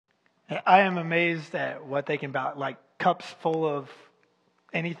I am amazed at what they can like cups full of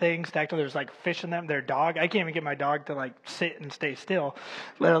anything stacked. There's like fish in them. Their dog. I can't even get my dog to like sit and stay still,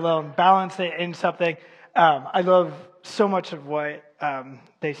 let alone balance it in something. I love so much of what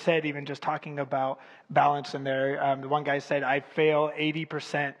they said, even just talking about balance in there. The one guy said, I fail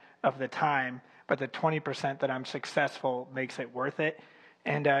 80% of the time, but the 20% that I'm successful makes it worth it.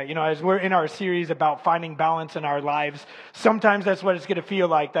 And, as we're in our series about finding balance in our lives, sometimes that's what it's going to feel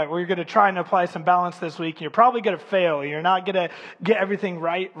like, that we're going to try and apply some balance this week. And you're probably going to fail. You're not going to get everything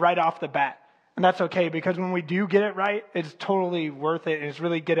right off the bat. And that's okay, because when we do get it right, it's totally worth it. And it's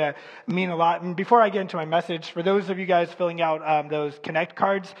really going to mean a lot. And before I get into my message, for those of you guys filling out those Connect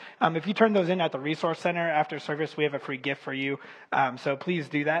cards, if you turn those in at the Resource Center after service, we have a free gift for you. So please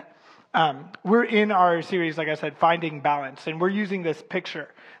do that. We're in our series, like I said, Finding Balance, and we're using this picture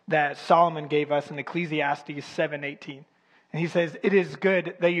that Solomon gave us in Ecclesiastes 7:18. And he says, it is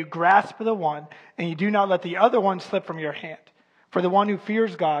good that you grasp the one and you do not let the other one slip from your hand. For the one who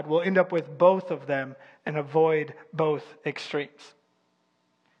fears God will end up with both of them and avoid both extremes.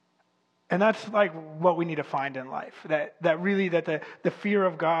 And that's like what we need to find in life, that the fear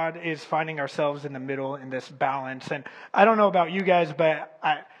of God is finding ourselves in the middle in this balance. And I don't know about you guys, but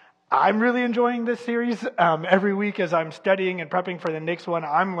I'm really enjoying this series. Every week as I'm studying and prepping for the next one,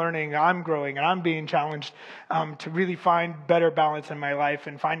 I'm learning, I'm growing, and I'm being challenged to really find better balance in my life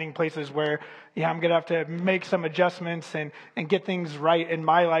and finding places where, I'm going to have to make some adjustments and get things right in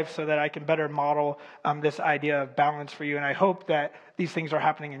my life so that I can better model this idea of balance for you. And I hope that these things are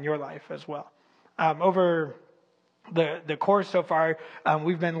happening in your life as well. Over the course so far,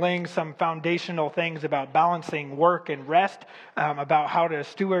 we've been laying some foundational things about balancing work and rest, about how to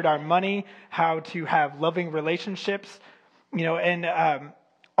steward our money, how to have loving relationships, and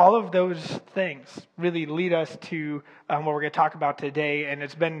all of those things really lead us to what we're going to talk about today. And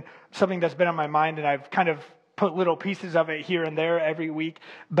it's been something that's been on my mind, and I've kind of put little pieces of it here and there every week.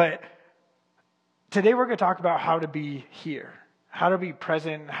 But today we're going to talk about how to be here, how to be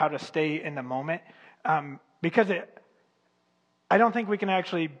present, how to stay in the moment. Because I don't think we can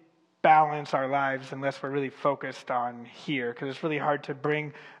actually balance our lives unless we're really focused on here, because it's really hard to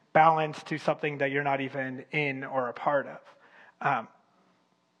bring balance to something that you're not even in or a part of.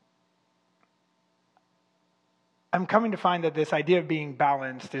 I'm coming to find that this idea of being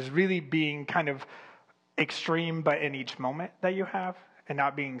balanced is really being kind of extreme, but in each moment that you have, and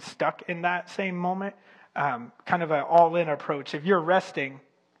not being stuck in that same moment. Kind of an all-in approach. If you're resting,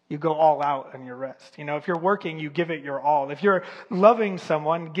 you go all out on your rest. If you're working, you give it your all. If you're loving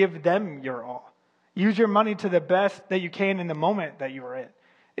someone, give them your all. Use your money to the best that you can in the moment that you are in.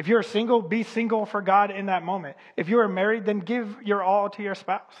 If you're single, be single for God in that moment. If you are married, then give your all to your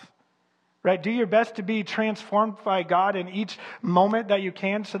spouse. Right? Do your best to be transformed by God in each moment that you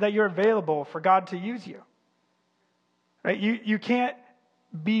can so that you're available for God to use you. Right? You can't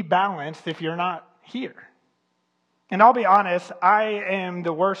be balanced if you're not here. And I'll be honest, I am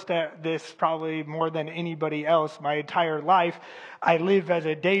the worst at this probably more than anybody else. My entire life, I live as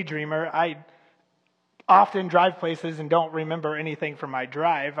a daydreamer. I often drive places and don't remember anything from my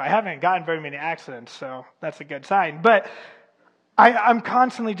drive. I haven't gotten very many accidents, so that's a good sign. But I'm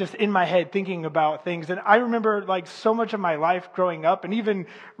constantly just in my head thinking about things. And I remember like so much of my life growing up, and even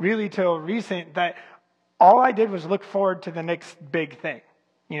really till recent, that all I did was look forward to the next big thing.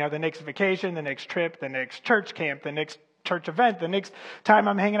 The next vacation, the next trip, the next church camp, the next church event, the next time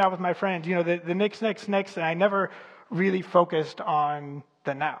I'm hanging out with my friends, the next, and I never really focused on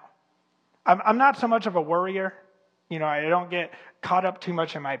the now. I'm not so much of a worrier. I don't get caught up too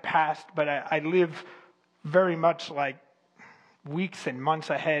much in my past, but I live very much like weeks and months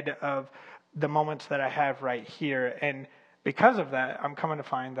ahead of the moments that I have right here. And because of that, I'm coming to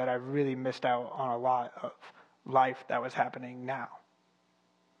find that I really missed out on a lot of life that was happening now.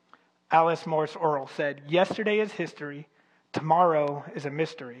 Alice Morse Earl said, yesterday is history, tomorrow is a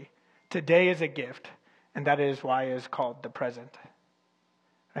mystery, today is a gift, and that is why it is called the present.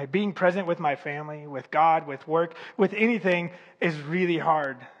 Right? Being present with my family, with God, with work, with anything is really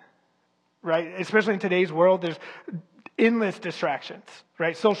hard, right? Especially in today's world, there's endless distractions,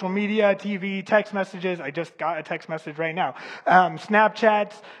 right? Social media, TV, text messages. I just got a text message right now.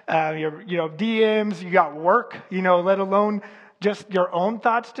 Snapchats, your DMs, you got work, let alone just your own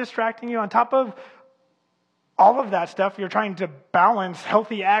thoughts distracting you. On top of all of that stuff, you're trying to balance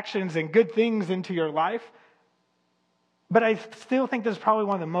healthy actions and good things into your life. But I still think this is probably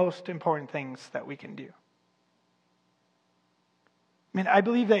one of the most important things that we can do. I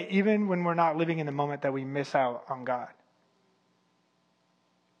believe that even when we're not living in the moment, that we miss out on God.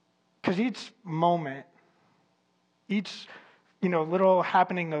 Because each moment, each little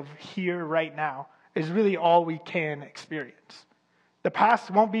happening of here right now is really all we can experience. The past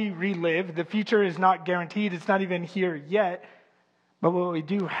won't be relived. The future is not guaranteed. It's not even here yet. But what we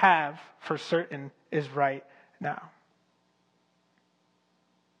do have for certain is right now.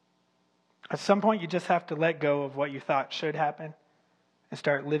 At some point, you just have to let go of what you thought should happen and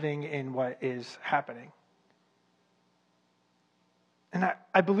start living in what is happening. And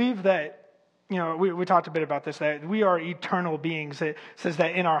I believe that, we talked a bit about this, that we are eternal beings. It says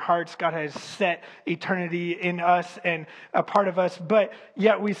that in our hearts, God has set eternity in us and a part of us, but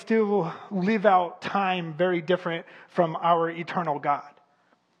yet we still live out time very different from our eternal God.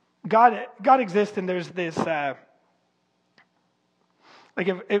 God exists, and there's this,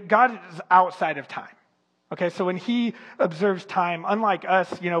 if God is outside of time. Okay, so when he observes time, unlike us,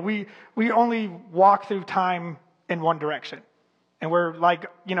 we only walk through time in one direction. And we're like,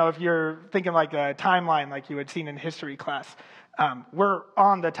 if you're thinking like a timeline like you had seen in history class, we're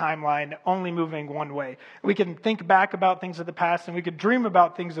on the timeline only moving one way. We can think back about things of the past and we could dream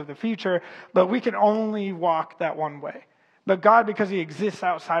about things of the future, but we can only walk that one way. But God, because he exists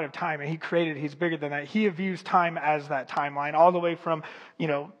outside of time and he created, he's bigger than that. He views time as that timeline, all the way from,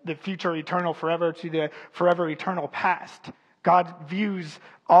 the future eternal forever to the forever eternal past. God views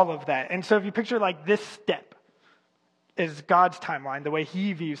all of that. And so if you picture like this step is God's timeline, the way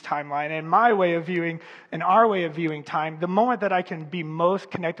he views timeline, and my way of viewing and our way of viewing time, the moment that I can be most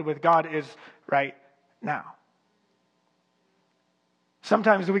connected with God is right now.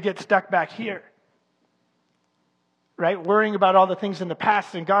 Sometimes we get stuck back here, right? Worrying about all the things in the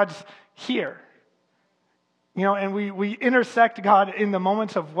past, and God's here. And we intersect God in the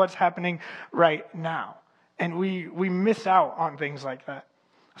moments of what's happening right now. And we miss out on things like that.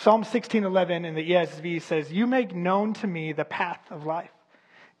 Psalm 16:11 in the ESV says, "You make known to me the path of life.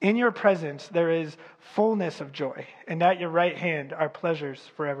 In your presence there is fullness of joy, and at your right hand are pleasures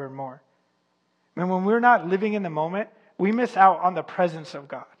forevermore." And when we're not living in the moment, we miss out on the presence of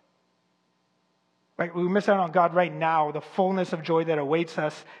God. Right? We miss out on God right now, the fullness of joy that awaits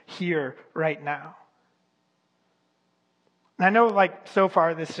us here right now. And I know so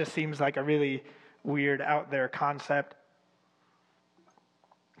far this just seems like a really weird out there concept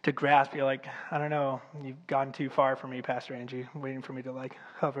to grasp. You're like, I don't know, you've gone too far for me, Pastor Angie, waiting for me to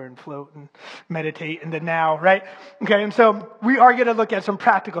hover and float and meditate in the now, right? Okay, and so we are going to look at some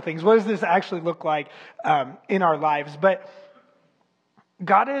practical things. What does this actually look like in our lives? But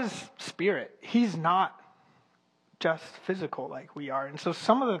God is spirit. He's not just physical like we are. And so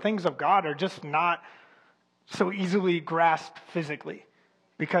some of the things of God are just not so easily grasped physically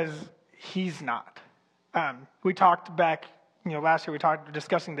because he's not. We talked back, last year we talked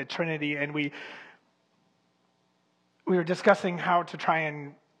discussing the Trinity, and we were discussing how to try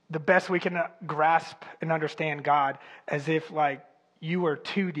and the best we can grasp and understand God as if you were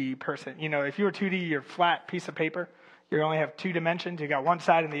 2D person. If you were 2D, you're a flat piece of paper. You only have two dimensions. You got one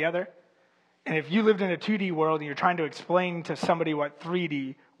side and the other. And if you lived in a 2D world and you're trying to explain to somebody what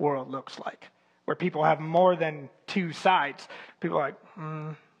 3D world looks like, where people have more than two sides, people are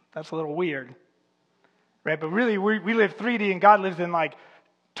like, that's a little weird. Right? But really, we live 3D and God lives in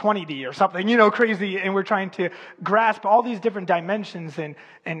 20D or something, crazy. And we're trying to grasp all these different dimensions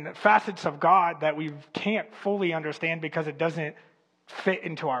and facets of God that we can't fully understand because it doesn't fit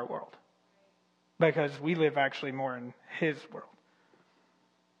into our world. Because we live actually more in his world.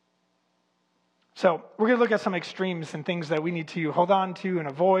 So we're going to look at some extremes and things that we need to hold on to and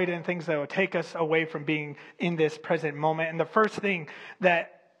avoid, and things that will take us away from being in this present moment. And the first thing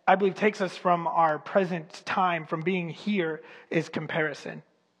that I believe takes us from our present time, from being here, is comparison.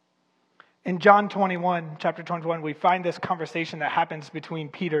 In John 21, chapter 21, we find this conversation that happens between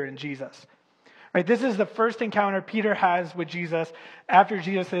Peter and Jesus. Right? This is the first encounter Peter has with Jesus after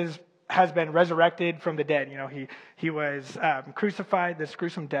Jesus has been resurrected from the dead. He was crucified, this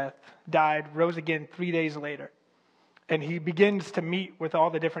gruesome death, died, rose again 3 days later. And he begins to meet with all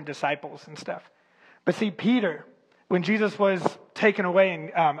the different disciples and stuff. But see, Peter, when Jesus was taken away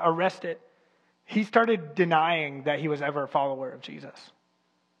and arrested, he started denying that he was ever a follower of Jesus.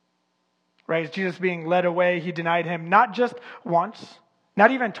 Right? As Jesus being led away, he denied him not just once,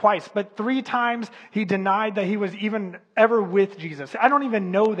 not even twice, but 3 times he denied that he was even ever with Jesus. I don't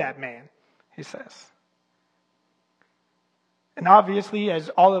even know that man, he says. And obviously, as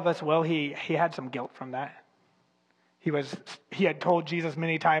all of us will, he had some guilt from that. He had told Jesus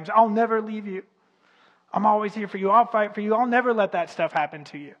many times, I'll never leave you. I'm always here for you. I'll fight for you. I'll never let that stuff happen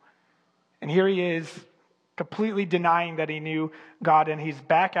to you. And here he is, completely denying that he knew God, and he's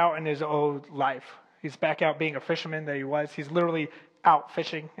back out in his old life. He's back out being a fisherman that he was. He's literally out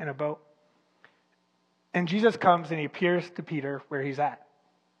fishing in a boat. And Jesus comes and he appears to Peter where he's at.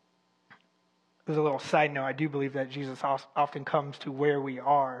 There's a little side note. I do believe that Jesus often comes to where we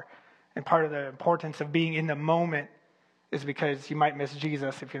are. And part of the importance of being in the moment is because you might miss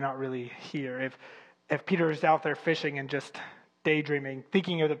Jesus if you're not really here. If Peter is out there fishing and just daydreaming,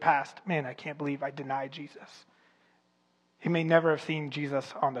 thinking of the past, man, I can't believe I denied Jesus. He may never have seen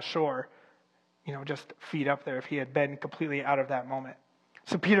Jesus on the shore, just feet up there if he had been completely out of that moment.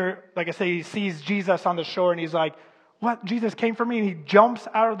 So Peter, like I say, he sees Jesus on the shore and he's like, what? Jesus came for me? And he jumps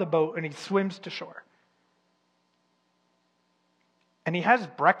out of the boat and he swims to shore. And he has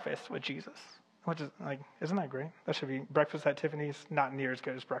breakfast with Jesus, which is isn't that great? That should be breakfast at Tiffany's, not near as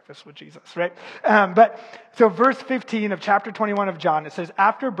good as breakfast with Jesus, right? But so verse 15 of chapter 21 of John, it says,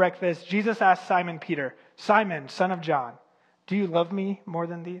 after breakfast, Jesus asked Simon Peter, Simon, son of John, do you love me more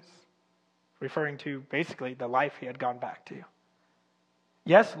than these? Referring to basically the life he had gone back to.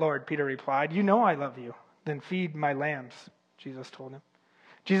 Yes, Lord, Peter replied, you know I love you. Then feed my lambs, Jesus told him.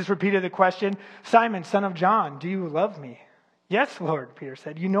 Jesus repeated the question, Simon, son of John, do you love me? Yes, Lord, Peter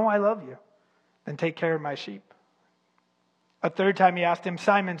said, you know I love you. Then take care of my sheep. A third time he asked him,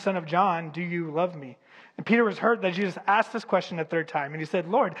 Simon, son of John, do you love me? And Peter was hurt that Jesus asked this question a third time. And he said,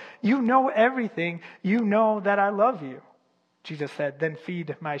 Lord, you know everything. You know that I love you. Jesus said, then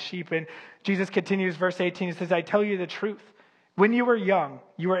feed my sheep. And Jesus continues, verse 18, he says, I tell you the truth. When you were young,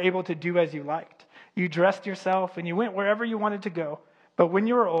 you were able to do as you liked. You dressed yourself and you went wherever you wanted to go. But when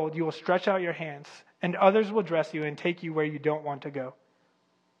you are old, you will stretch out your hands and others will dress you and take you where you don't want to go.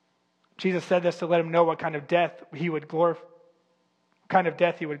 Jesus said this to let him know what kind of death he would glorify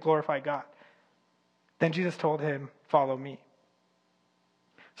God. Then Jesus told him, follow me.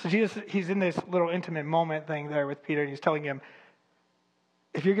 So Jesus, he's in this little intimate moment thing there with Peter, and he's telling him,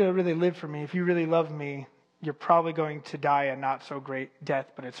 if you're going to really live for me, if you really love me, you're probably going to die a not so great death,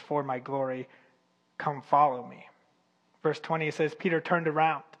 but it's for my glory. Come follow me. Verse 20, it says, Peter turned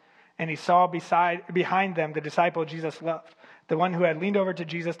around and he saw behind them the disciple Jesus loved, the one who had leaned over to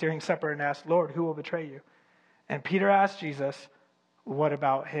Jesus during supper and asked, Lord, who will betray you? And Peter asked Jesus, what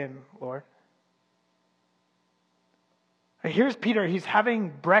about him, Lord? Here's Peter. He's having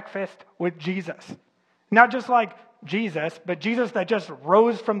breakfast with Jesus. Not just like Jesus, but Jesus that just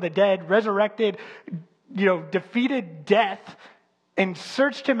rose from the dead, resurrected, defeated death and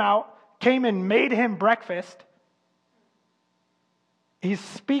searched him out, came and made him breakfast. He's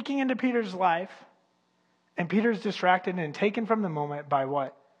speaking into Peter's life, and Peter's distracted and taken from the moment by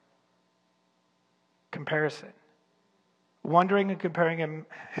what? Comparison. Wondering and comparing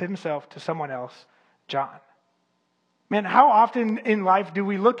himself to someone else, John. Man, how often in life do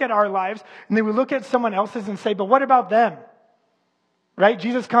we look at our lives and then we look at someone else's and say, but what about them? Right?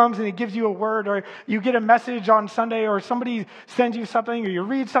 Jesus comes and he gives you a word, or you get a message on Sunday, or somebody sends you something, or you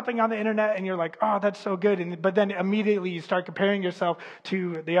read something on the internet and you're like, oh, that's so good. But then immediately you start comparing yourself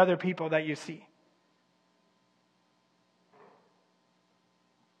to the other people that you see.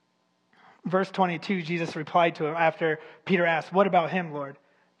 Verse 22, Jesus replied to him after Peter asked, what about him, Lord?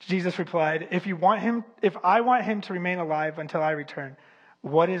 Jesus replied, if I want him to remain alive until I return,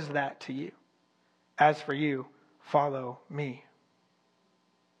 what is that to you? As for you, follow me.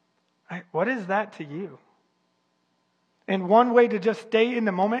 Right? What is that to you? And one way to just stay in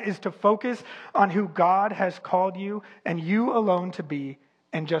the moment is to focus on who God has called you and you alone to be,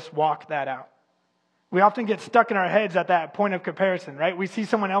 and just walk that out. We often get stuck in our heads at that point of comparison, right? We see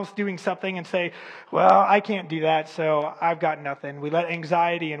someone else doing something and say, well, I can't do that, so I've got nothing. We let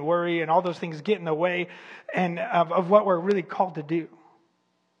anxiety and worry and all those things get in the way of what we're really called to do.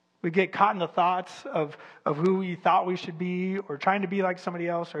 We get caught in the thoughts of who we thought we should be, or trying to be like somebody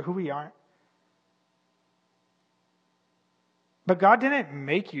else, or who we aren't. But God didn't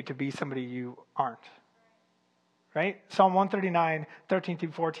make you to be somebody you aren't. Right? Psalm 139, 13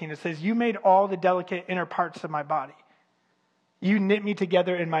 through 14, it says, you made all the delicate inner parts of my body. You knit me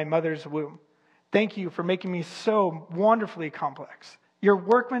together in my mother's womb. Thank you for making me so wonderfully complex. Your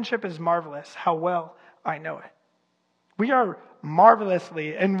workmanship is marvelous. How well I know it. We are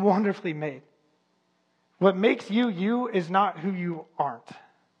marvelously and wonderfully made. What makes you, you is not who you aren't.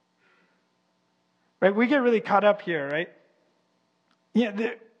 Right? We get really caught up here, right?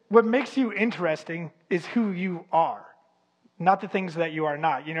 Yeah, what makes you interesting is who you are, not the things that you are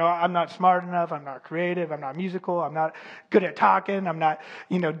not. I'm not smart enough. I'm not creative. I'm not musical. I'm not good at talking. I'm not,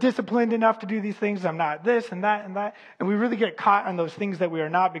 disciplined enough to do these things. I'm not this and that and that. And we really get caught on those things that we are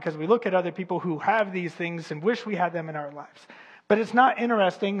not, because we look at other people who have these things and wish we had them in our lives. But it's not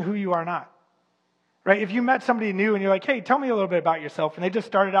interesting who you are not. Right? If you met somebody new and you're like, hey, tell me a little bit about yourself, and they just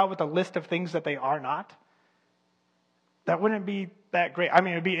started out with a list of things that they are not, That wouldn't be that great. I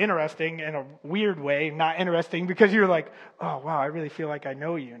mean, it'd be interesting in a weird way, not interesting because you're like, oh, wow, I really feel like I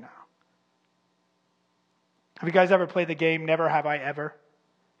know you now. Have you guys ever played the game Never Have I Ever?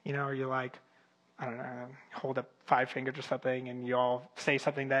 You know, or you're like, I don't know, hold up 5 fingers or something, and you all say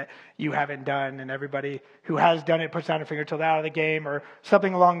something that you haven't done, and everybody who has done it puts down a finger till they're out of the game, or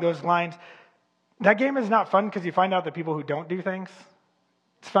something along those lines. That game is not fun because you find out the people who don't do things.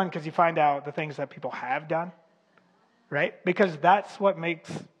 It's fun because you find out the things that people have done, right? Because that's what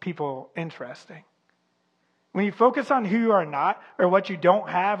makes people interesting. When you focus on who you are not, or what you don't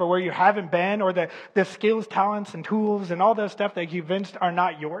have, or where you haven't been, or the skills, talents, and tools, and all those stuff that you're convinced are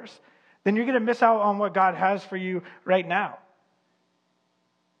not yours, then you're going to miss out on what God has for you right now.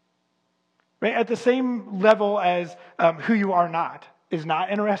 Right? At the same level as who you are not is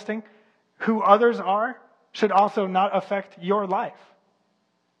not interesting, who others are should also not affect your life.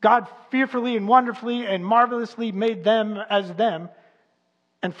 God fearfully and wonderfully and marvelously made them as them,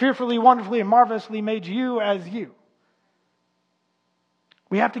 and fearfully, wonderfully, and marvelously made you as you.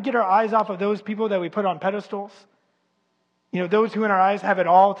 We have to get our eyes off of those people that we put on pedestals. You know, those who in our eyes have it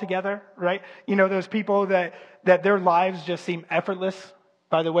all together, right? You know, those people that their lives just seem effortless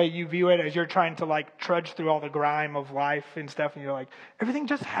by the way you view it as you're trying to like trudge through all the grime of life and stuff. And you're like, everything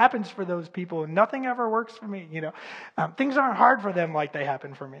just happens for those people and nothing ever works for me. You know, things aren't hard for them like they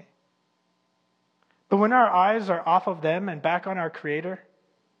happen for me. But when our eyes are off of them and back on our Creator,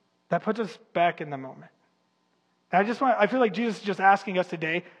 that puts us back in the moment. And I feel like Jesus is just asking us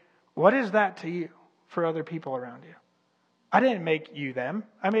today, what is that to you for other people around you? I didn't make you them.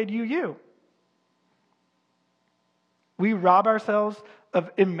 I made you you. We rob ourselves of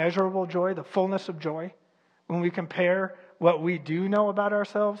immeasurable joy, the fullness of joy, when we compare what we do know about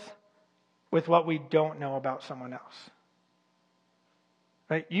ourselves with what we don't know about someone else.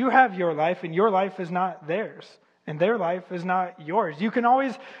 Right? You have your life, and your life is not theirs, and their life is not yours. You can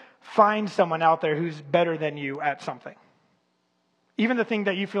always find someone out there who's better than you at something. Even the thing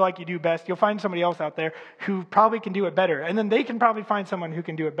that you feel like you do best, you'll find somebody else out there who probably can do it better. And then they can probably find someone who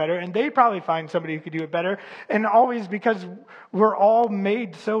can do it better. And they probably find somebody who can do it better. And always because we're all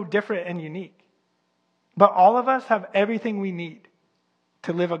made so different and unique. But all of us have everything we need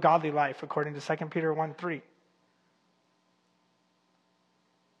to live a godly life, according to 2 Peter 1:3.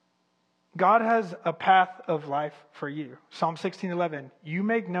 God has a path of life for you. Psalm 16:11, you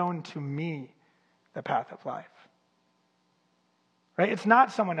make known to me the path of life. Right? It's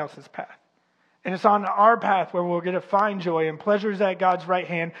not someone else's path. And it's on our path where we're going to find joy and pleasures at God's right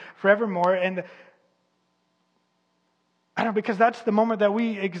hand forevermore. And I don't know, because that's the moment that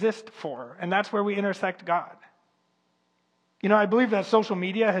we exist for. And that's where we intersect God. You know, I believe that social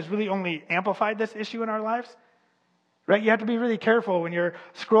media has really only amplified this issue in our lives. Right? You have to be really careful when you're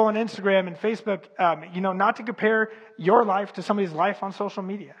scrolling Instagram and Facebook, not to compare your life to somebody's life on social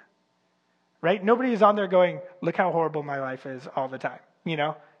media. Right? Nobody is on there going, look how horrible my life is all the time. You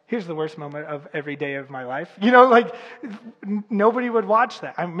know, here's the worst moment of every day of my life. You know, like nobody would watch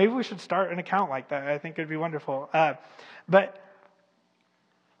that. Maybe we should start an account like that. I think it'd be wonderful. But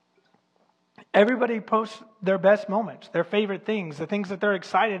everybody posts their best moments, their favorite things, the things that they're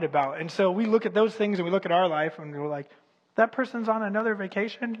excited about. And so we look at those things and we look at our life and we're like, that person's on another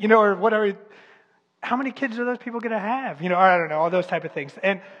vacation, you know, or whatever. How many kids are those people going to have? You know, I don't know, all those type of things.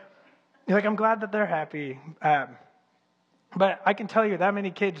 And you're like, I'm glad that they're happy. But I can tell you that many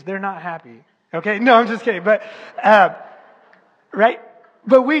kids, they're not happy. Okay? No, I'm just kidding. But, right?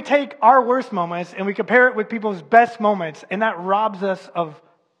 But we take our worst moments and we compare it with people's best moments, and that robs us of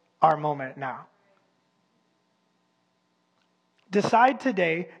our moment now. Decide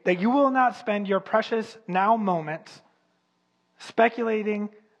today that you will not spend your precious now moments speculating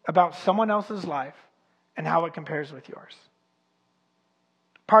about someone else's life and how it compares with yours.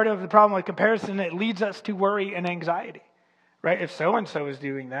 Part of the problem with comparison, it leads us to worry and anxiety, right? If so-and-so is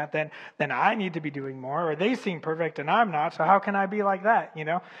doing that, then I need to be doing more, or they seem perfect and I'm not, so how can I be like that, you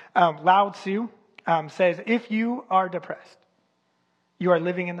know? Lao Tzu says, if you are depressed, you are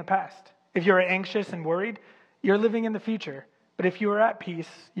living in the past. If you are anxious and worried, you're living in the future. But if you are at peace,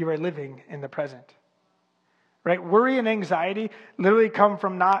 you are living in the present. Right? Worry and anxiety literally come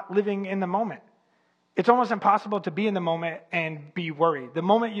from not living in the moment. It's almost impossible to be in the moment and be worried. The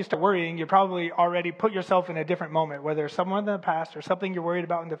moment you start worrying, you probably already put yourself in a different moment, whether it's someone in the past or something you're worried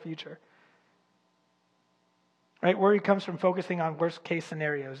about in the future. Right? Worry comes from focusing on worst case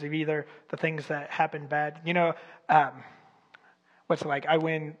scenarios of either the things that happen bad. You know, what's it like? I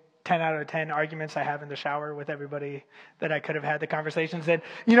win 10 out of 10 arguments I have in the shower with everybody that I could have had the conversations in.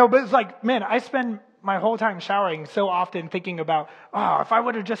 But it's like, man, I spend my whole time showering so often thinking about, if I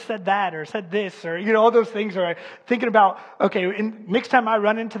would have just said that or said this or, all those things, or thinking about, okay, next time I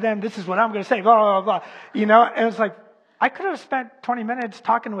run into them, this is what I'm going to say, blah, blah, blah, and it's like, I could have spent 20 minutes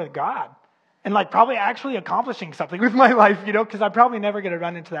talking with God and like probably actually accomplishing something with my life, because I'm probably never going to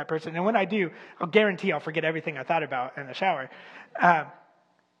run into that person. And when I do, I'll guarantee I'll forget everything I thought about in the shower.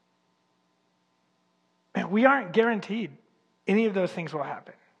 And we aren't guaranteed any of those things will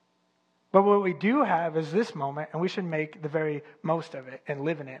happen. But what we do have is this moment, and we should make the very most of it and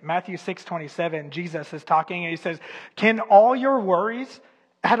live in it. Matthew 6:27, Jesus is talking, and he says, can all your worries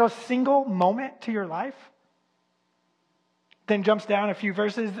add a single moment to your life? Then jumps down a few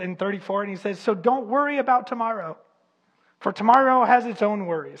verses in 34, and he says, so don't worry about tomorrow, for tomorrow has its own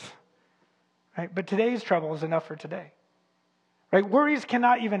worries. Right? But today's trouble is enough for today. Right? Worries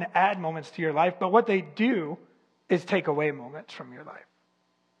cannot even add moments to your life, but what they do is take away moments from your life.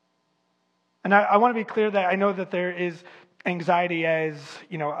 And I want to be clear that I know that there is anxiety as,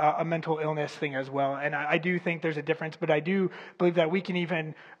 a mental illness thing as well. And I do think there's a difference, but I do believe that we can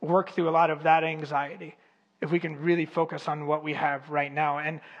even work through a lot of that anxiety if we can really focus on what we have right now.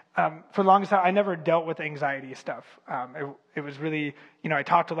 And for the longest time, I never dealt with anxiety stuff. It was really, I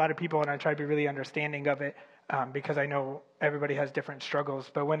talked to a lot of people and I tried to be really understanding of it. Because I know everybody has different struggles.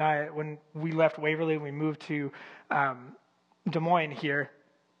 But when we left Waverly and we moved to Des Moines here,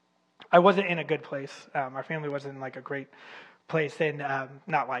 I wasn't in a good place. Our family wasn't in like a great place, and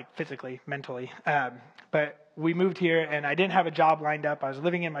not like physically, mentally. But we moved here, and I didn't have a job lined up. I was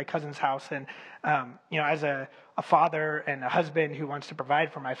living in my cousin's house, and as a father and a husband who wants to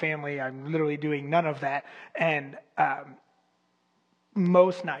provide for my family, I'm literally doing none of that. And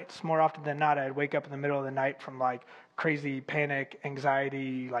most nights, more often than not, I'd wake up in the middle of the night from like crazy panic,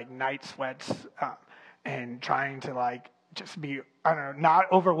 anxiety, like night sweats, and trying to like just be,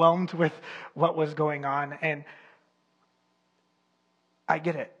 not overwhelmed with what was going on. And I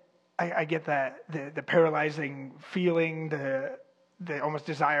get it. I get that, the paralyzing feeling, the almost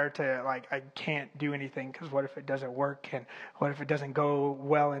desire to like, I can't do anything because what if it doesn't work and what if it doesn't go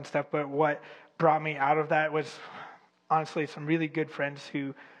well and stuff. But what brought me out of that was honestly some really good friends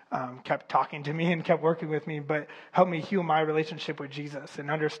who kept talking to me and kept working with me, but helped me heal my relationship with Jesus and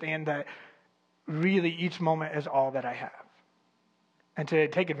understand that really each moment is all that I have. And to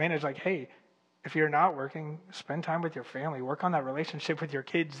take advantage, like, hey, if you're not working, spend time with your family, work on that relationship with your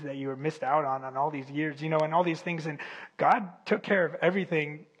kids that you were missed out on all these years, and all these things. And God took care of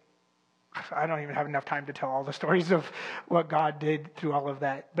everything. I don't even have enough time to tell all the stories of what God did through all of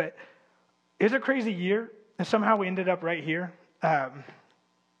that. But it was a crazy year. And somehow we ended up right here.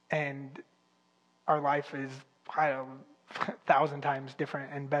 And our life is, 1,000 times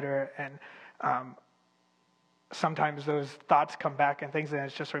different and better. And sometimes those thoughts come back and things, and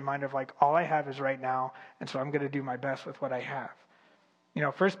it's just a reminder of like, all I have is right now. And so I'm going to do my best with what I have.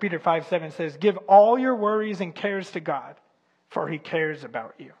 1 Peter 5:7 says, give all your worries and cares to God, for he cares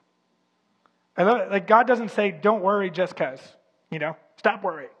about you. I love it. Like, God doesn't say, don't worry just because, stop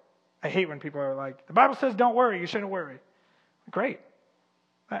worrying. I hate when people are like, the Bible says don't worry, you shouldn't worry. Great.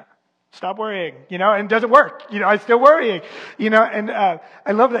 Stop worrying, and it doesn't work. I'm still worrying, and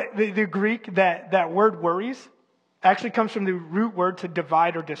I love that the Greek, that word worries actually comes from the root word to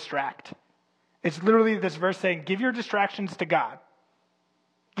divide or distract. It's literally this verse saying, give your distractions to God.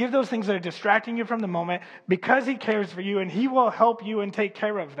 Give those things that are distracting you from the moment because he cares for you and he will help you and take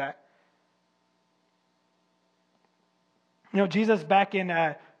care of that. Jesus back in...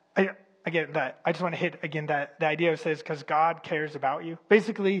 Again, I just want to hit again that the idea says because God cares about you.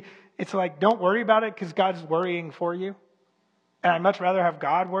 Basically, it's like don't worry about it because God's worrying for you. And I'd much rather have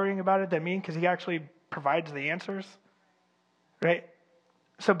God worrying about it than me because he actually provides the answers. Right?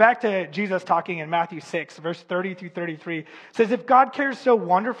 So back to Jesus talking in Matthew 6, verse 30 through 33. It says, if God cares so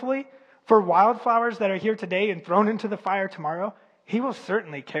wonderfully for wildflowers that are here today and thrown into the fire tomorrow, he will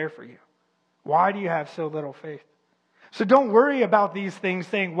certainly care for you. Why do you have so little faith? So don't worry about these things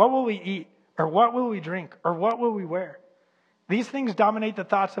saying, what will we eat? Or what will we drink? Or what will we wear? These things dominate the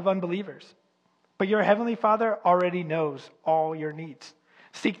thoughts of unbelievers. But your heavenly Father already knows all your needs.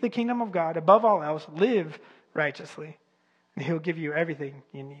 Seek the kingdom of God. Above all else, live righteously. And he'll give you everything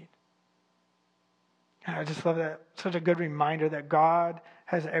you need. And I just love that. Such a good reminder that God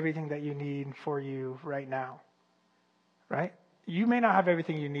has everything that you need for you right now. Right? You may not have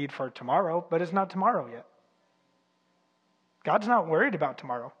everything you need for tomorrow, but it's not tomorrow yet. God's not worried about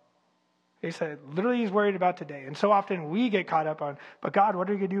tomorrow. He said, literally, he's worried about today. And so often we get caught up on, but God, what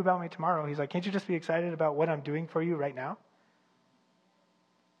are you going to do about me tomorrow? He's like, can't you just be excited about what I'm doing for you right now?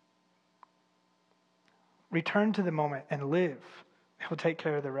 Return to the moment and live. He'll take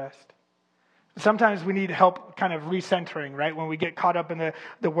care of the rest. Sometimes we need help kind of recentering, right? When we get caught up in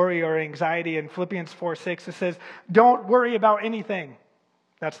the worry or anxiety. In Philippians 4:6, it says, don't worry about anything.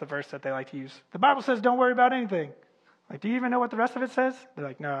 That's the verse that they like to use. The Bible says, don't worry about anything. Like, do you even know what the rest of it says? They're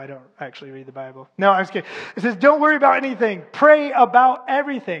like, no, I don't actually read the Bible. No, I'm just kidding. It says, don't worry about anything. Pray about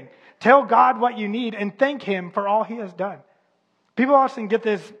everything. Tell God what you need and thank Him for all He has done. People often get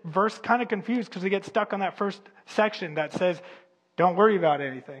this verse kind of confused because they get stuck on that first section that says, don't worry about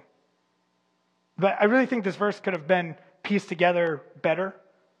anything. But I really think this verse could have been pieced together better.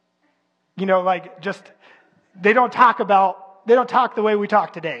 You know, like just, they don't talk the way we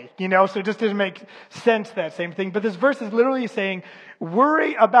talk today, you know, so it just doesn't make sense, that same thing. But this verse is literally saying,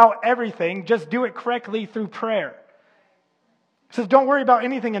 worry about everything, just do it correctly through prayer. It says, don't worry about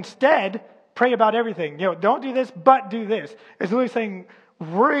anything. Instead, pray about everything. You know, don't do this, but do this. It's literally saying,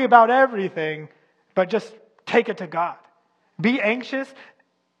 worry about everything, but just take it to God. Be anxious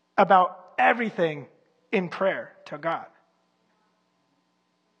about everything in prayer to God.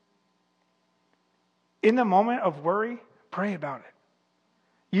 In the moment of worry, pray about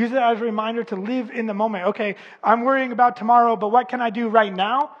it. Use it as a reminder to live in the moment. Okay, I'm worrying about tomorrow, but what can I do right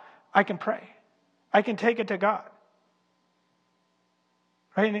now? I can pray. I can take it to God.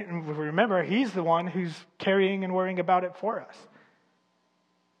 Right? And remember, He's the one who's carrying and worrying about it for us.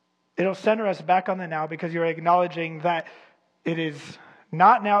 It'll center us back on the now because you're acknowledging that it is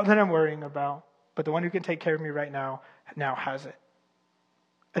not now that I'm worrying about, but the one who can take care of me right now has it.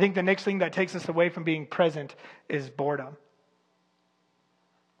 I think the next thing that takes us away from being present is boredom.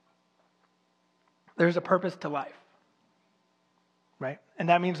 There's a purpose to life, right? And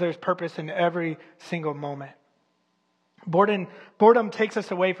that means there's purpose in every single moment. Boredom takes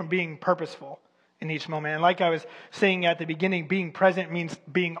us away from being purposeful in each moment. And like I was saying at the beginning, being present means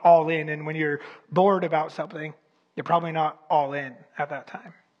being all in. And when you're bored about something, you're probably not all in at that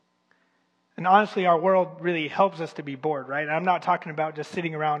time. And honestly, our world really helps us to be bored, right? And I'm not talking about just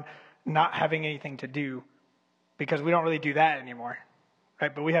sitting around not having anything to do, because we don't really do that anymore,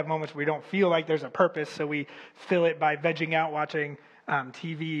 right? But we have moments where we don't feel like there's a purpose, so we fill it by vegging out, watching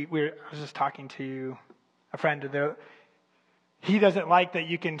TV. I was just talking to a friend. He doesn't like that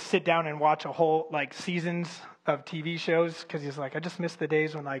you can sit down and watch a whole, like, seasons of TV shows, because he's like, I just miss the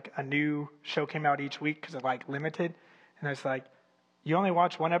days when, like, a new show came out each week because it's, like, limited. And I was like, you only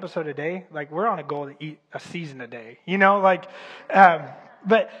watch one episode a day? Like, we're on a goal to eat a season a day, you know? Like,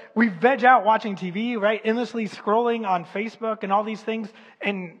 but we veg out watching TV, right? Endlessly scrolling on Facebook and all these things,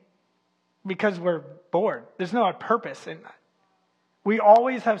 and because we're bored. There's no purpose in that. We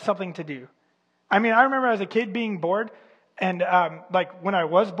always have something to do. I mean, I remember as a kid being bored, and like when I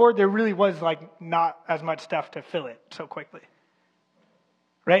was bored, there really was like not as much stuff to fill it so quickly.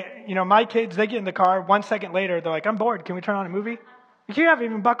 Right? You know, my kids, they get in the car, 1 second later, they're like, I'm bored. Can we turn on a movie? You haven't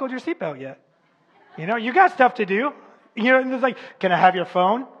even buckled your seatbelt yet. You know, you got stuff to do. You know, and it's like, can I have your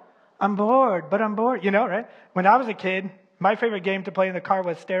phone? I'm bored, but I'm bored. You know, right? When I was a kid, my favorite game to play in the car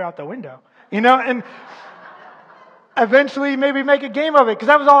was stare out the window. You know, and eventually maybe make a game of it because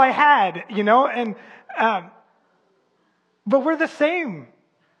that was all I had, you know. And but we're the same,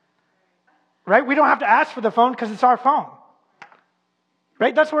 right? We don't have to ask for the phone because it's our phone,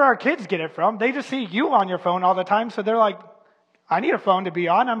 right? That's where our kids get it from. They just see you on your phone all the time, so they're like, I need a phone to be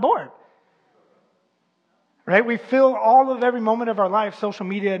on. I'm bored, right? We fill all of every moment of our life, social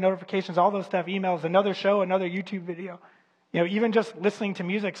media, notifications, all those stuff, emails, another show, another YouTube video. You know, even just listening to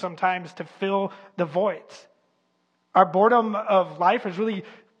music sometimes to fill the voids. Our boredom of life has really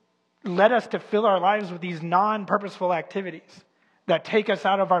led us to fill our lives with these non-purposeful activities that take us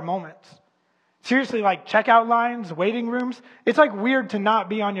out of our moments. Seriously, like checkout lines, waiting rooms. It's like weird to not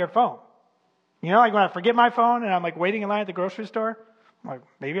be on your phone. You know, like when I forget my phone and I'm like waiting in line at the grocery store, I'm like,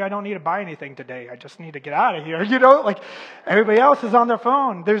 maybe I don't need to buy anything today. I just need to get out of here. You know, like everybody else is on their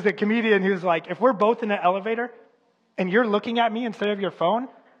phone. There's the comedian who's like, if we're both in an elevator and you're looking at me instead of your phone,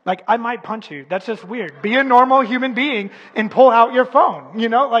 like, I might punch you. That's just weird. Be a normal human being and pull out your phone. You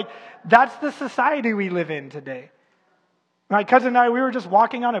know, like, that's the society we live in today. My cousin and I, we were just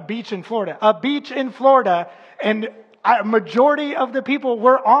walking on a beach in Florida. A beach in Florida, and a majority of the people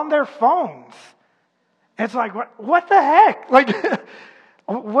were on their phones. And it's like, what the heck? Like,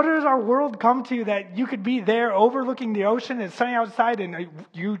 what does our world come to that you could be there overlooking the ocean, it's sunny outside, and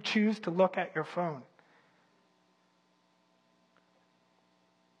you choose to look at your phone?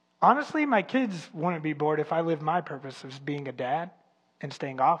 Honestly, my kids wouldn't be bored if I lived my purpose as being a dad and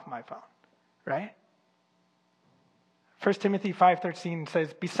staying off my phone, right? 1 Timothy 5:13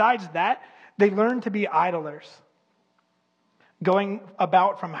 says, besides that, they learn to be idlers, going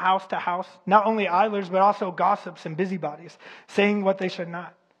about from house to house, not only idlers, but also gossips and busybodies, saying what they should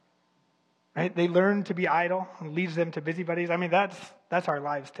not. Right? They learn to be idle and leads them to busybodies. I mean, that's our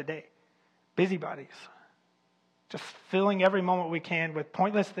lives today. Busybodies. Just filling every moment we can with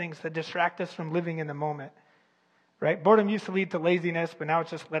pointless things that distract us from living in the moment. Right? Boredom used to lead to laziness, but now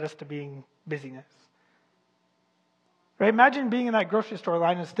it's just led us to being busyness. Right? Imagine being in that grocery store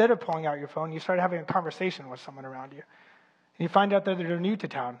line, instead of pulling out your phone, you start having a conversation with someone around you. And you find out that they're new to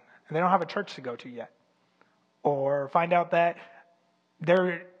town and they don't have a church to go to yet. Or find out that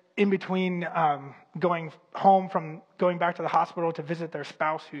they're in between going home from going back to the hospital to visit their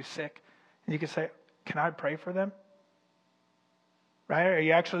spouse who's sick. And you can say, can I pray for them? Right? Or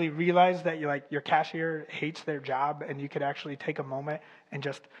you actually realize that your cashier hates their job, and you could actually take a moment and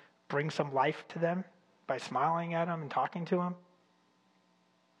just bring some life to them by smiling at them and talking to them.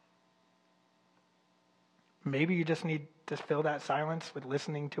 Maybe you just need to fill that silence with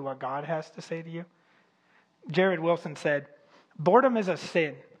listening to what God has to say to you. Jared Wilson said, boredom is a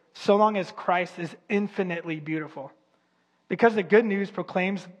sin so long as Christ is infinitely beautiful. Because the good news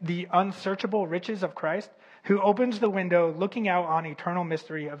proclaims the unsearchable riches of Christ, who opens the window looking out on eternal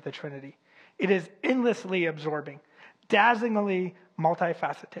mystery of the Trinity. It is endlessly absorbing, dazzlingly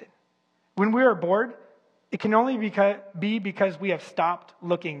multifaceted. When we are bored, it can only be because we have stopped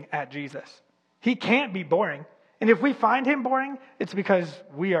looking at Jesus. He can't be boring. And if we find him boring, it's because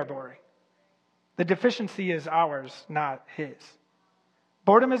we are boring. The deficiency is ours, not his.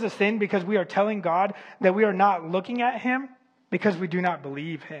 Boredom is a sin because we are telling God that we are not looking at him because we do not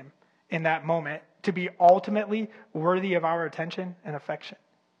believe him in that moment to be ultimately worthy of our attention and affection.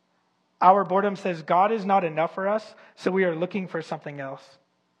 Our boredom says God is not enough for us, so we are looking for something else.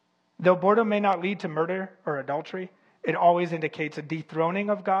 Though boredom may not lead to murder or adultery, it always indicates a dethroning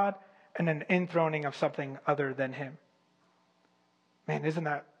of God and an enthroning of something other than him. Man, isn't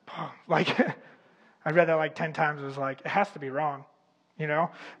that, like, I read that like 10 times. It was like, it has to be wrong, you know?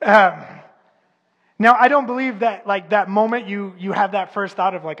 Now, I don't believe that, like, that moment you have that first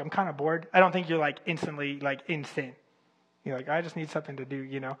thought of, like, I'm kind of bored. I don't think you're, like, instantly, like, in sin. You're like, I just need something to do,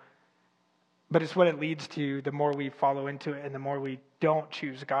 you know? But it's what it leads to the more we follow into it and the more we don't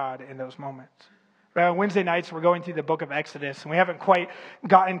choose God in those moments. Right, on Wednesday nights, we're going through the book of Exodus, and we haven't quite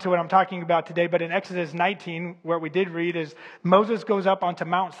gotten to what I'm talking about today, but in Exodus 19, where we did read is Moses goes up onto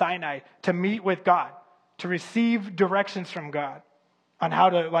Mount Sinai to meet with God, to receive directions from God on how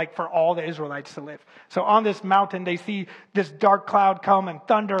to, like, for all the Israelites to live. So on this mountain, they see this dark cloud come and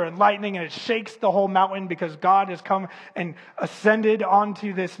thunder and lightning, and it shakes the whole mountain because God has come and ascended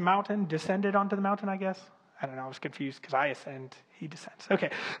onto this mountain, descended onto the mountain, I guess. I don't know, I was confused because I ascend, he descends. Okay.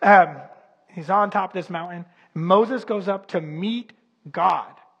 He's on top of this mountain. Moses goes up to meet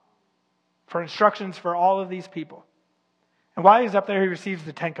God for instructions for all of these people. And while he's up there, he receives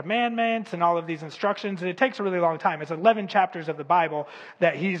the 10 Commandments and all of these instructions. And it takes a really long time. It's 11 chapters of the Bible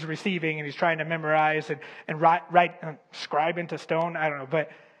that he's receiving and he's trying to memorize and write, scribe into stone. I don't know.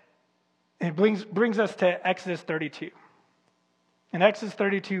 But it brings us to Exodus 32. In Exodus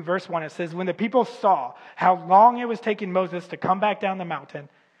 32, verse 1, it says, when the people saw how long it was taking Moses to come back down the mountain,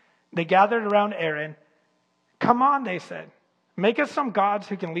 they gathered around Aaron. Come on, they said. Make us some gods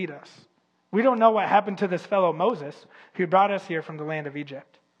who can lead us. We don't know what happened to this fellow Moses who brought us here from the land of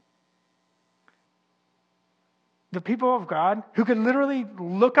Egypt. The people of God who could literally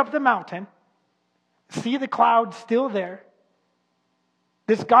look up the mountain, see the cloud still there.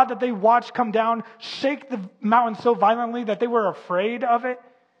 This God that they watched come down, shake the mountain so violently that they were afraid of it.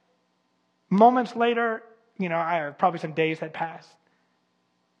 Moments later, probably some days had passed.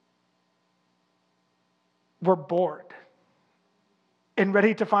 We're bored and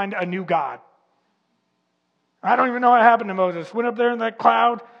ready to find a new God. I don't even know what happened to Moses. Went up there in that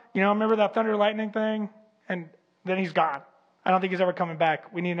cloud, remember that thunder lightning thing? And then he's gone. I don't think he's ever coming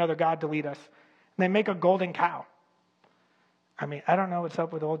back. We need another God to lead us. And they make a golden cow. I mean, I don't know what's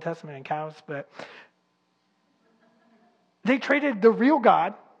up with the Old Testament and cows, but they traded the real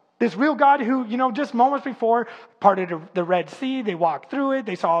God, this real God who, just moments before parted the Red Sea. They walked through it.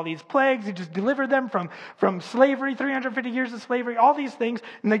 They saw all these plagues. He just delivered them from slavery, 350 years of slavery, all these things.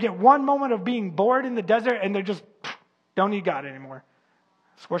 And they get one moment of being bored in the desert and they just don't need God anymore.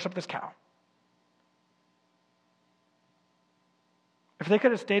 Let's worship this cow. If they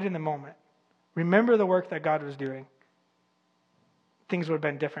could have stayed in the moment, remember the work that God was doing, things would have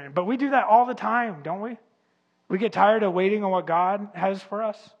been different. But we do that all the time, don't we? We get tired of waiting on what God has for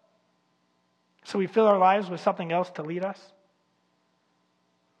us. So we fill our lives with something else to lead us.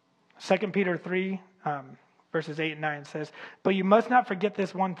 2 Peter 3, verses 8 and 9 says, but you must not forget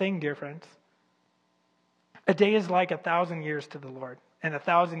this one thing, dear friends. A day is like 1,000 years to the Lord, and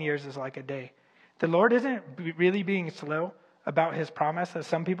 1,000 years is like a day. The Lord isn't really being slow about his promise, as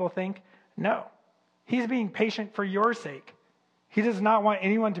some people think. No, he's being patient for your sake. He does not want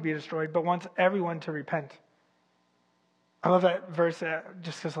anyone to be destroyed, but wants everyone to repent. I love that verse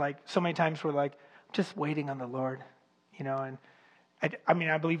just because like so many times we're like, just waiting on the Lord, and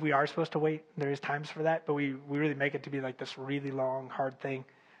I believe we are supposed to wait. There is times for that, but we really make it to be like this really long, hard thing.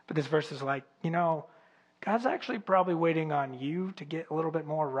 But this verse is like, God's actually probably waiting on you to get a little bit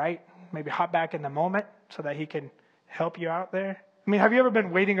more right. Maybe hop back in the moment so that he can help you out there. Have you ever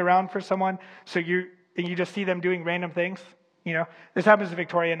been waiting around for someone so you just see them doing random things? This happens to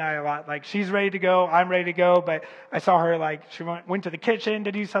Victoria and I a lot. Like, she's ready to go, I'm ready to go, but I saw her, like, she went to the kitchen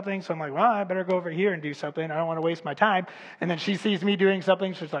to do something, so I'm like, well, I better go over here and do something. I don't want to waste my time. And then she sees me doing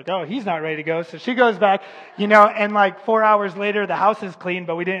something, she's like, oh, he's not ready to go, so she goes back, and like 4 hours later, the house is clean,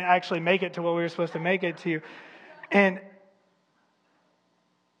 but we didn't actually make it to what we were supposed to make it to. And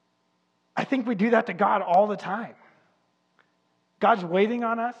I think we do that to God all the time. God's waiting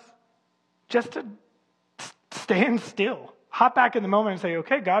on us just to stand still. Hop back in the moment and say,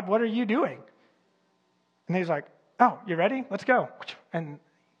 okay, God, what are you doing? And he's like, oh, you ready? Let's go.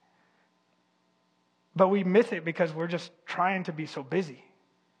 But we miss it because we're just trying to be so busy.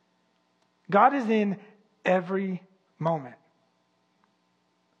 God is in every moment.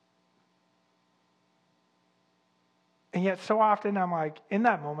 And yet so often I'm like, in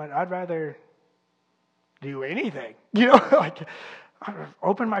that moment, I'd rather do anything. Like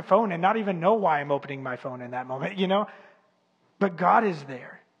open my phone and not even know why I'm opening my phone in that moment, But God is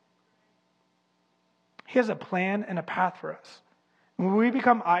there. He has a plan and a path for us. When we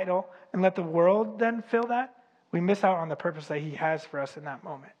become idle and let the world then fill that, we miss out on the purpose that he has for us in that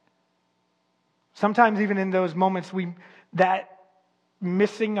moment. Sometimes even in those moments, that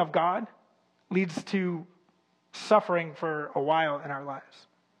missing of God leads to suffering for a while in our lives.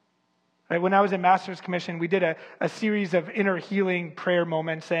 Right? When I was in Master's Commission, we did a series of inner healing prayer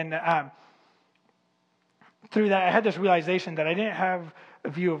moments, and through that, I had this realization that I didn't have a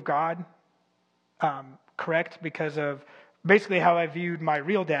view of God correct because of basically how I viewed my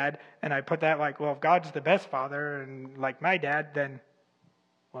real dad, and I put that like, well, if God's the best father and like my dad, then,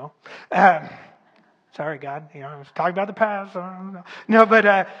 well, sorry, God, I was talking about the past. No, but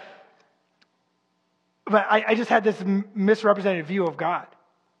I just had this misrepresented view of God,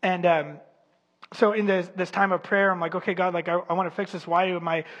 and so in this time of prayer, I'm like, okay, God, like I want to fix this. Why am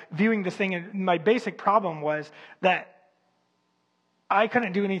I viewing this thing? And my basic problem was that I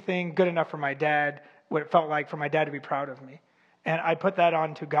couldn't do anything good enough for my dad, what it felt like for my dad to be proud of me. And I put that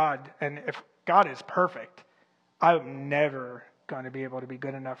on to God. And if God is perfect, I'm never going to be able to be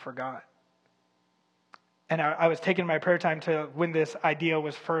good enough for God. And I was taking my prayer time to when this idea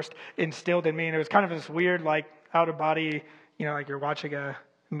was first instilled in me. And it was kind of this weird, like, out of body, like you're watching a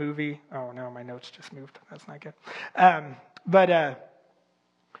movie. Oh no, my notes just moved. That's not good. I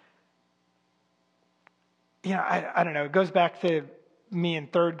don't know. It goes back to me in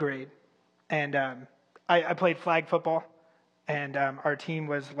third grade, and I played flag football, and our team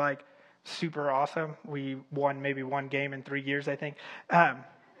was like super awesome. We won maybe one game in 3 years, I think. It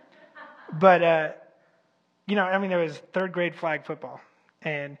was third grade flag football,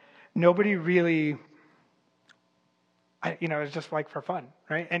 and nobody really. It was just like for fun,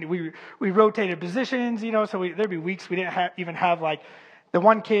 right? And we rotated positions, so there'd be weeks we didn't even have like the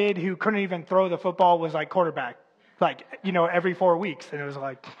one kid who couldn't even throw the football was like quarterback, like, every 4 weeks. And it was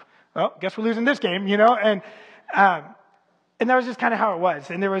like, well, guess we're losing this game, and that was just kind of how it was.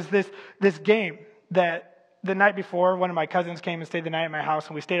 And there was this game that the night before, one of my cousins came and stayed the night at my house,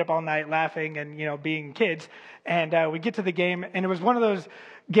 and we stayed up all night laughing and, being kids. And we get to the game, and it was one of those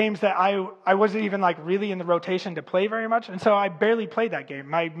games that I wasn't even like really in the rotation to play very much. And so I barely played that game.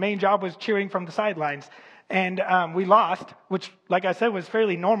 My main job was cheering from the sidelines. And we lost, which, like I said, was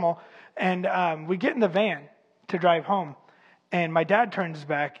fairly normal. And we get in the van to drive home. And my dad turns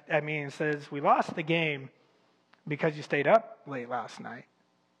back at me and says, we lost the game because you stayed up late last night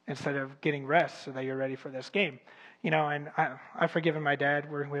instead of getting rest so that you're ready for this game. And I've forgiven my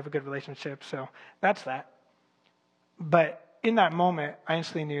dad. We have a good relationship, so that's that. But in that moment, I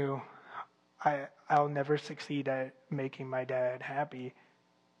instantly knew I'll never succeed at making my dad happy.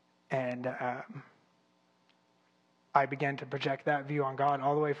 And I began to project that view on God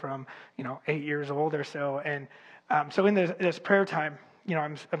all the way from, 8 years old or so. And so in this prayer time,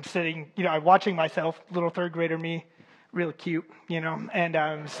 I'm sitting, I'm watching myself, little third grader me, real cute, and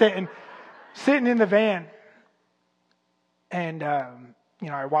I'm sitting in the van. And,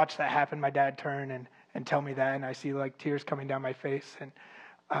 I watched that happen. My dad turn and tell me that, and I see like tears coming down my face. And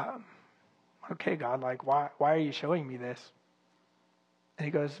Okay, God, like, why are you showing me this? And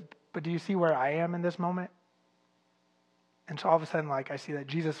he goes, but do you see where I am in this moment? And so all of a sudden, like, I see that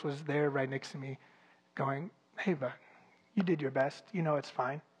Jesus was there right next to me going, hey, but you did your best. You know it's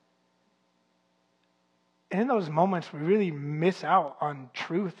fine. And in those moments, we really miss out on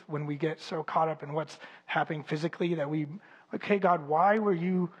truth when we get so caught up in what's happening physically that we, okay, God, why were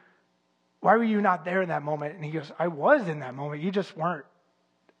you not there in that moment? And he goes, I was in that moment. You just weren't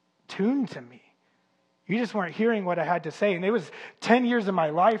tuned to me. You just weren't hearing what I had to say. And it was 10 years of my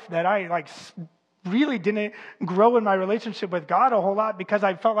life that I really didn't grow in my relationship with God a whole lot because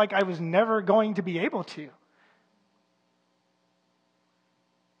I felt like I was never going to be able to.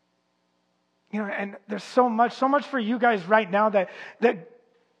 You know, and there's so much for you guys right now that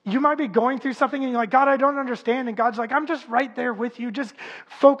you might be going through something and you're like, God, I don't understand. And God's like, I'm just right there with you. Just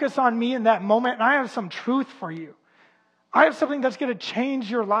focus on me in that moment. And I have some truth for you. I have something that's going to change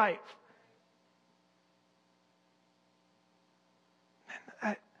your life.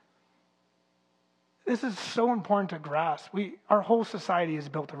 And this is so important to grasp. Our whole society is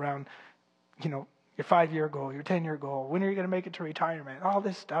built around, your 5-year goal, your 10-year goal. When are you going to make it to retirement? All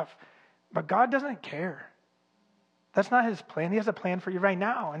this stuff. But God doesn't care. That's not his plan. He has a plan for you right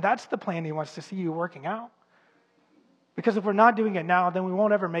now. And that's the plan he wants to see you working out. Because if we're not doing it now, then we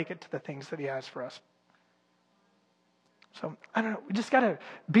won't ever make it to the things that he has for us. So, I don't know. We just got to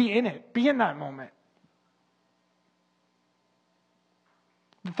be in it. Be in that moment.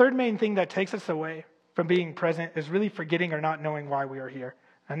 The third main thing that takes us away from being present is really forgetting or not knowing why we are here.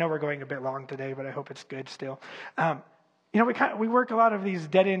 I know we're going a bit long today, but I hope it's good still. We work a lot of these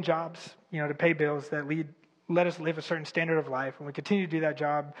dead-end jobs, to pay bills that let us live a certain standard of life, and we continue to do that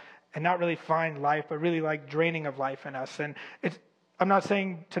job and not really find life, but really like draining of life in us. And I'm not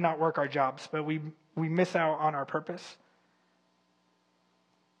saying to not work our jobs, but we miss out on our purpose.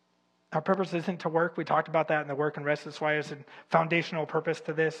 Our purpose isn't to work. We talked about that in the work and rest. That's why there's a foundational purpose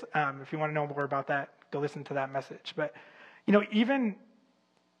to this. If you want to know more about that, go listen to that message. But, even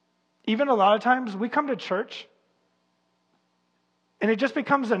a lot of times we come to church and it just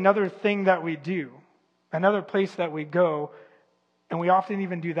becomes another thing that we do, another place that we go, and we often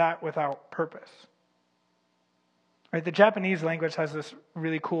even do that without purpose. Right? The Japanese language has this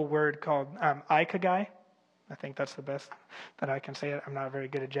really cool word called ikigai. I think that's the best that I can say it. I'm not very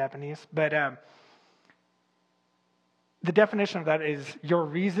good at Japanese. But the definition of that is your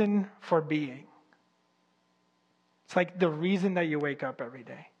reason for being. It's like the reason that you wake up every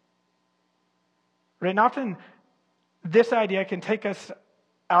day. Right? And often this idea can take us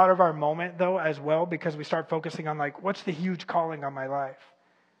out of our moment, though, as well, because we start focusing on, what's the huge calling on my life?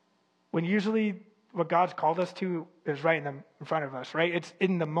 When usually what God's called us to is right in front of us, right? It's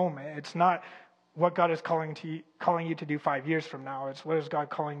in the moment. It's not what God is calling you to do 5 years from now. It's what is God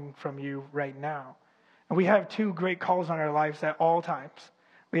calling from you right now. And we have two great calls on our lives at all times.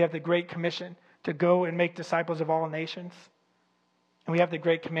 We have the Great Commission to go and make disciples of all nations. And we have the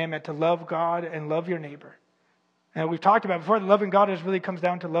Great Commandment to love God and love your neighbor. And we've talked about before, loving God really comes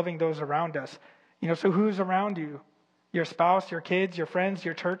down to loving those around us. So who's around you? Your spouse, your kids, your friends,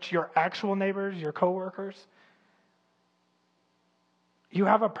 your church, your actual neighbors, your coworkers. You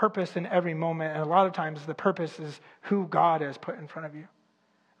have a purpose in every moment, and a lot of times the purpose is who God has put in front of you.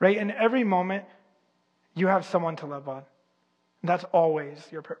 Right? In every moment, you have someone to love on. And that's always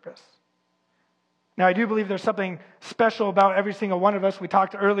your purpose. Now, I do believe there's something special about every single one of us. We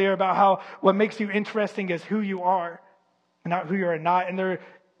talked earlier about how what makes you interesting is who you are, and not who you are not. And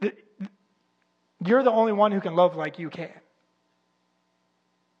you're the only one who can love like you can.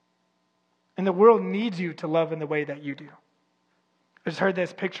 And the world needs you to love in the way that you do. I just heard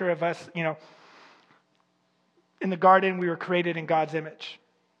this picture of us, in the garden, we were created in God's image.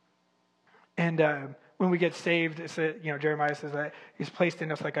 And when we get saved, Jeremiah says that he's placed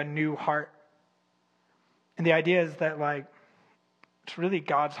in us a new heart. And the idea is that it's really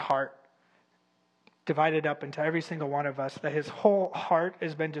God's heart divided up into every single one of us, that his whole heart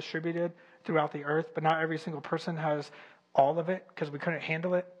has been distributed throughout the earth, but not every single person has all of it because we couldn't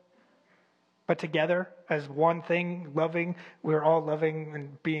handle it. But together, as one thing, loving, we're all loving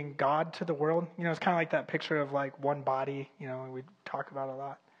and being God to the world. It's kind of like that picture of one body, we talk about a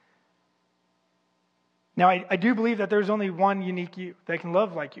lot. Now, I do believe that there's only one unique you that can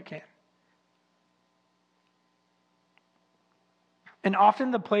love like you can. And often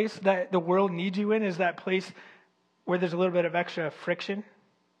the place that the world needs you in is that place where there's a little bit of extra friction.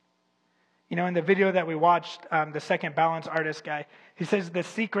 In the video that we watched, the second balance artist guy, he says the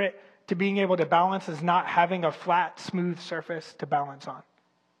secret to being able to balance is not having a flat, smooth surface to balance on.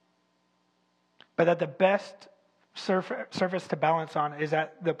 But that the best surface to balance on is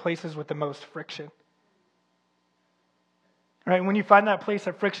at the places with the most friction. Right? When you find that place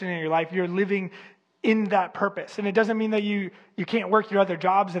of friction in your life, you're living in that purpose. And it doesn't mean that you can't work your other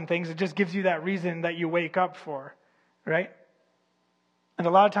jobs and things. It just gives you that reason that you wake up for, right? And a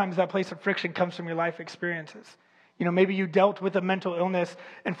lot of times that place of friction comes from your life experiences. Maybe you dealt with a mental illness,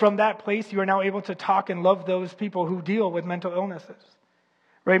 and from that place, you are now able to talk and love those people who deal with mental illnesses.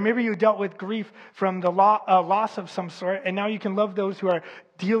 Right? Maybe you dealt with grief from the loss of some sort, and now you can love those who are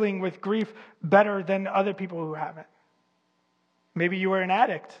dealing with grief better than other people who haven't. Maybe you were an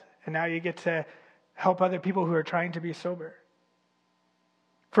addict, and now you get to help other people who are trying to be sober.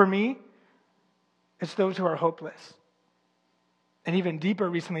 For me, it's those who are hopeless. And even deeper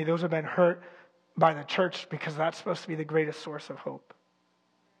recently, those who have been hurt by the church, because that's supposed to be the greatest source of hope.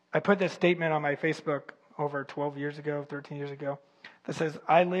 I put this statement on my Facebook over 13 years ago, that says,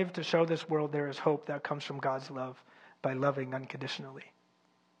 I live to show this world there is hope that comes from God's love by loving unconditionally.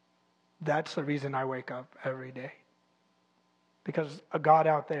 That's the reason I wake up every day. Because a God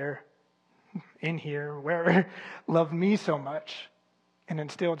out there, in here, wherever, loved me so much and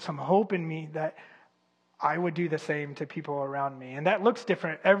instilled some hope in me that I would do the same to people around me. And that looks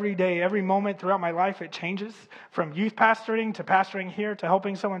different every day, every moment throughout my life. It changes from youth pastoring to pastoring here to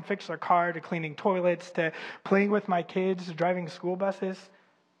helping someone fix their car to cleaning toilets to playing with my kids to driving school buses.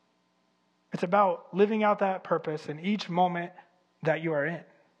 It's about living out that purpose in each moment that you are in.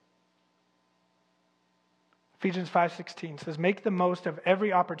 Ephesians 5:16 says, make the most of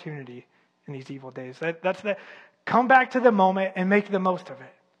every opportunity in these evil days. Come back to the moment and make the most of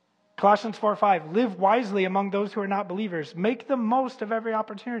it. Colossians 4:5, live wisely among those who are not believers. Make the most of every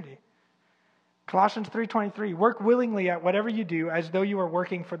opportunity. Colossians 3:23, work willingly at whatever you do as though you are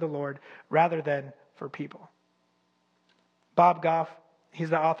working for the Lord rather than for people. Bob Goff,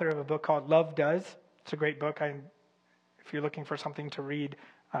 he's the author of a book called Love Does. It's a great book. If you're looking for something to read,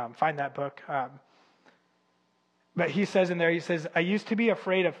 find that book. But he says in there, I used to be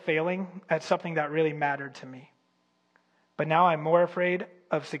afraid of failing at something that really mattered to me. But now I'm more afraid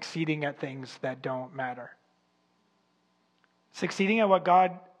of succeeding at things that don't matter. Succeeding at what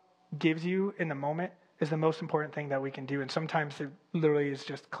God gives you in the moment is the most important thing that we can do. And sometimes it literally is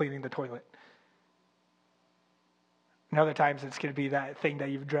just cleaning the toilet. And other times it's going to be that thing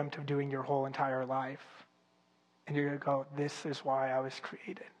that you've dreamt of doing your whole entire life. And you're going to go, this is why I was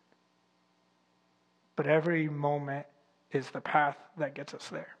created. But every moment is the path that gets us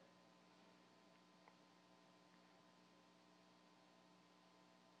there.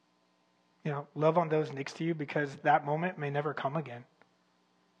 Love on those next to you because that moment may never come again.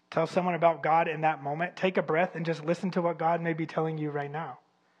 Tell someone about God in that moment. Take a breath and just listen to what God may be telling you right now.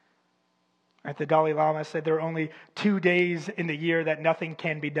 Right, the Dalai Lama said there are only 2 days in the year that nothing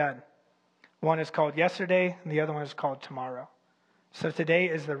can be done. One is called yesterday and the other one is called tomorrow. So today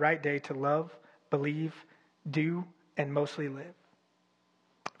is the right day to love, believe, do, and mostly live.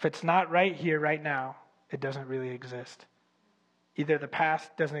 If it's not right here, right now, it doesn't really exist. Either the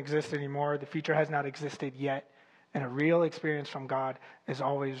past doesn't exist anymore, the future has not existed yet, and a real experience from God is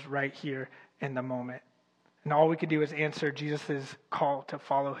always right here in the moment. And all we can do is answer Jesus' call to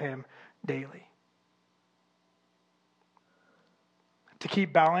follow him daily. To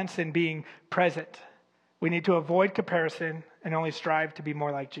keep balance in being present, we need to avoid comparison and only strive to be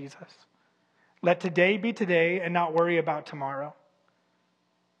more like Jesus. Let today be today and not worry about tomorrow.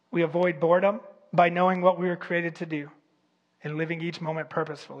 We avoid boredom by knowing what we were created to do and living each moment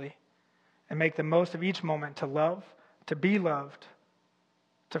purposefully, and make the most of each moment to love, to be loved,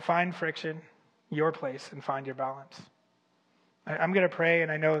 to find friction, your place, and find your balance. I'm going to pray,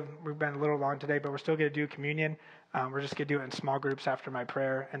 and I know we've been a little long today, but we're still going to do communion. We're just going to do it in small groups after my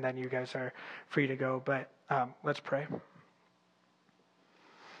prayer, and then you guys are free to go. But let's pray.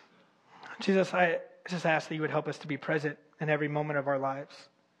 Jesus, I just ask that you would help us to be present in every moment of our lives.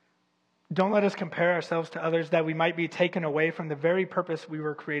 Don't let us compare ourselves to others that we might be taken away from the very purpose we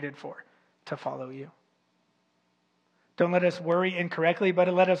were created for, to follow you. Don't let us worry incorrectly, but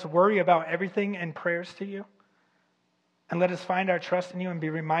let us worry about everything in prayers to you. And let us find our trust in you and be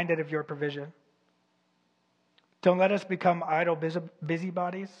reminded of your provision. Don't let us become idle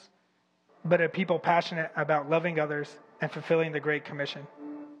busybodies, but a people passionate about loving others and fulfilling the Great Commission.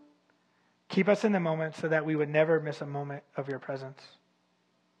 Keep us in the moment so that we would never miss a moment of your presence.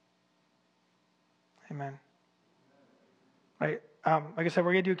 Amen. Right. Like I said,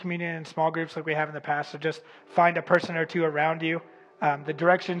 we're going to do communion in small groups like we have in the past. So just find a person or two around you. The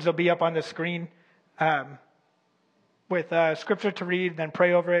directions will be up on the screen with scripture to read, then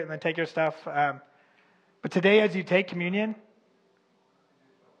pray over it, and then take your stuff. But today, as you take communion,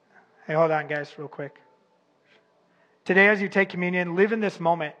 hey, hold on, guys, real quick. Today, as you take communion, live in this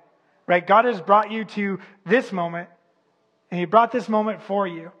moment, right? God has brought you to this moment, and He brought this moment for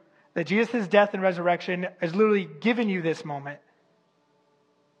you. That Jesus' death and resurrection has literally given you this moment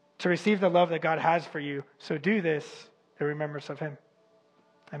to receive the love that God has for you. So do this in remembrance of Him.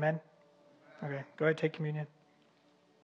 Amen? Okay, go ahead, take communion.